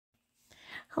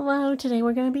Hello, today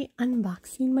we're going to be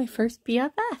unboxing my first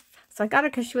BFF. So I got her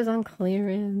because she was on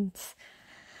clearance.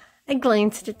 I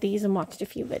glanced at these and watched a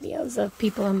few videos of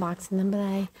people unboxing them, but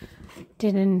I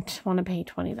didn't want to pay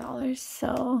 $20.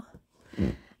 So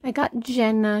I got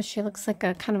Jenna. She looks like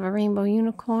a kind of a rainbow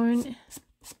unicorn. And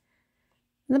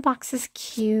the box is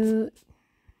cute.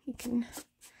 You can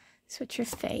switch her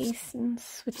face and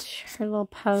switch her little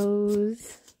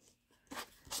pose.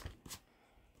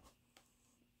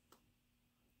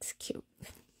 It's cute.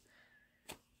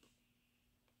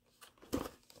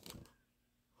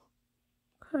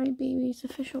 Crybaby's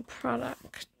official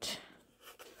product.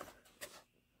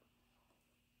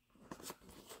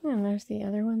 And there's the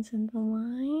other ones in the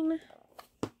line.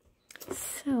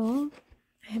 So,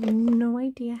 I have no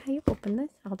idea how you open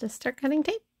this. I'll just start cutting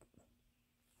tape.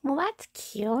 Well, that's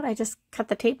cute. I just cut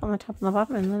the tape on the top and the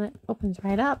bottom and then it opens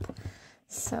right up.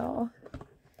 So,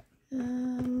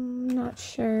 not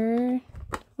sure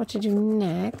what to do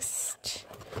next.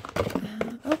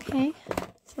 Okay,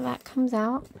 so that comes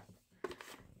out.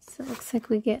 So it looks like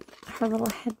we get her little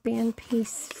headband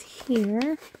piece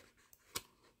here.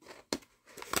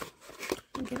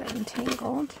 I'll get it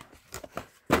entangled.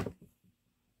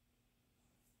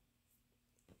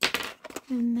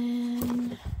 And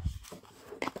then,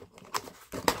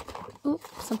 oop,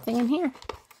 something in here.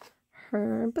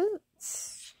 Her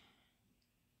boots.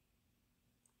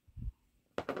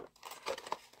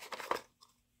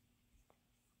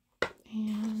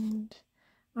 And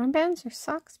armbands or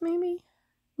socks, maybe?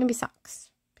 Maybe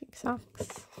socks. Pink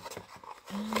socks.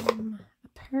 A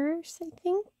purse, I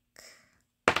think.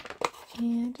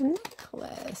 And a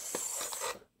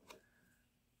necklace.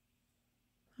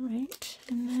 Alright.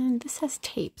 And then this has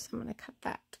tape, so I'm going to cut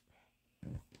that.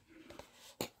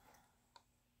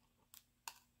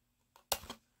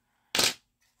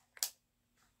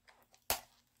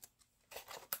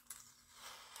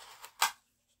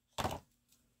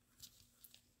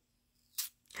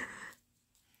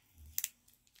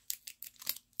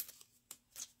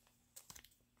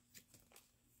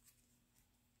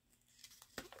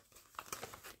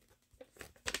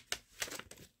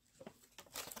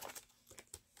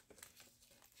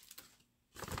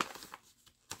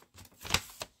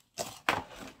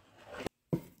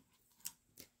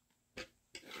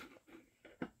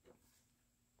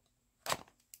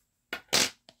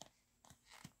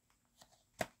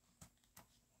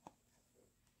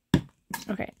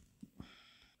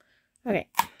 Okay.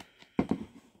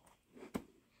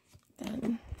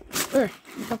 Then,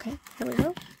 okay, here we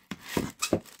go.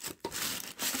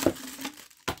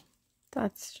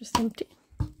 That's just empty.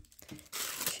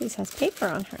 She has paper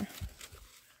on her.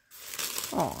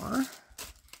 Aww.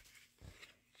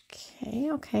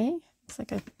 Okay. It's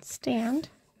like a stand.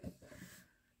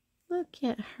 Look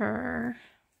at her.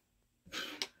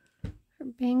 Her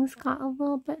bangs got a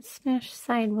little bit smashed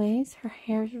sideways. Her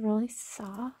hair's really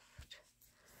soft.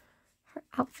 Her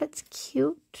outfit's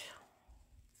cute.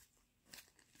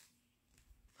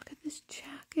 Look at this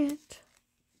jacket.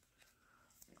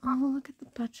 Oh, look at the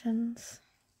buttons.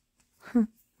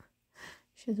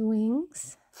 She has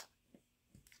wings.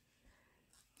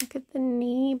 Look at the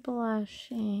knee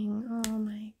blushing. Oh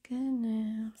my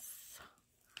goodness.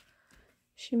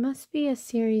 She must be a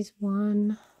series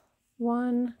 1,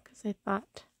 because I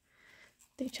thought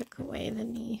they took away the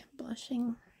knee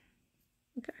blushing.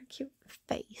 Look at her cute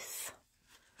face.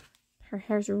 Her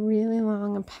hair's really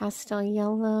long and pastel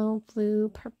yellow, blue,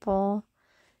 purple,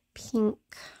 pink.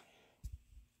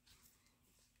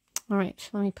 Alright, so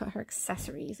let me put her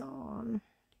accessories on.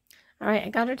 Alright, I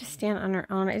got her to stand on her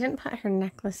own. I didn't put her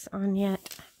necklace on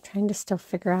yet. I'm trying to still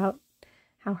figure out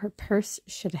how her purse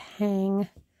should hang.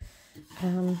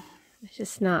 It's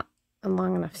just not a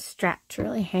long enough strap to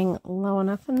really hang low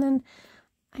enough. And then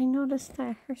I noticed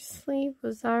that her sleeve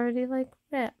was already like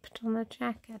ripped on the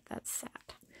jacket. That's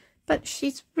sad. But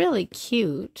she's really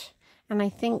cute. And I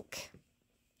think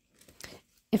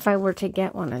if I were to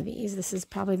get one of these, this is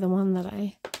probably the one that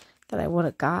I would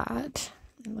have got.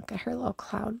 And look at her little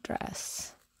cloud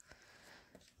dress.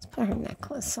 Let's put her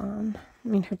necklace on. I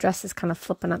mean, her dress is kind of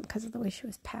flipping up because of the way she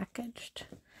was packaged.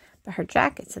 But her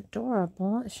jacket's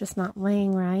adorable. It's just not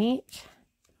laying right.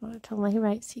 I want it to lay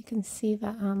right so you can see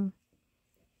the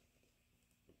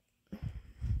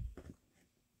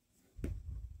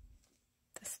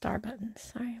star button.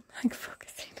 Sorry, I'm like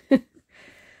focusing.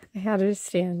 I had her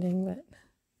standing, but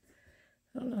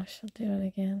I don't know if she'll do it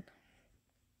again.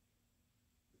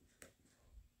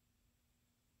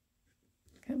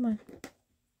 Come on.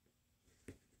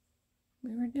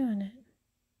 We were doing it.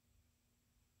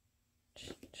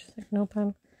 She's like, nope,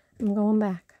 I'm going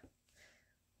back.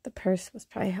 The purse was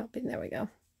probably helping. There we go.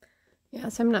 Yeah,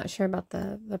 so I'm not sure about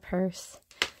the purse.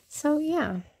 So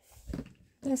yeah,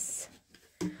 this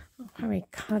I'll probably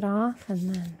cut off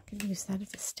and then I can use that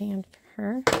as a stand for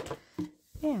her.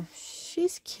 Yeah,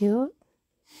 she's cute.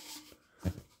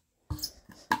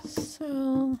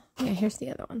 So yeah, here's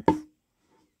the other ones.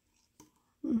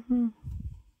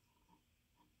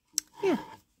 Yeah,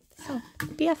 so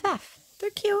BFF, they're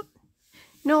cute.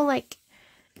 No like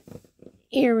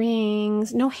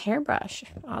earrings, no hairbrush,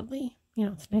 oddly. You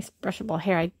know, it's nice brushable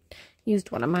hair. I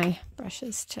used one of my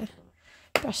brushes to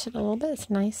brush it a little bit. It's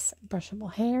nice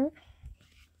brushable hair.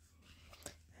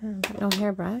 But no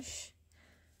hairbrush.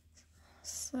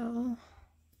 So,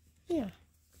 yeah,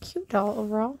 cute doll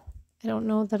overall. I don't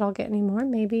know that I'll get any more.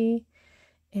 Maybe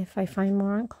if I find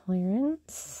more on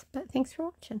clearance. But thanks for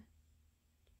watching.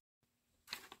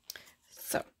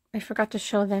 So, I forgot to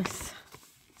show this.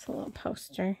 It's a little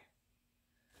poster.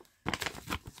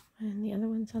 And the other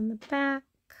one's on the back.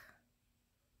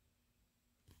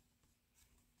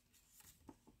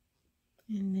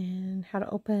 And then how to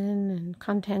open and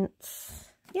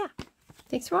contents. Yeah.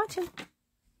 Thanks for watching.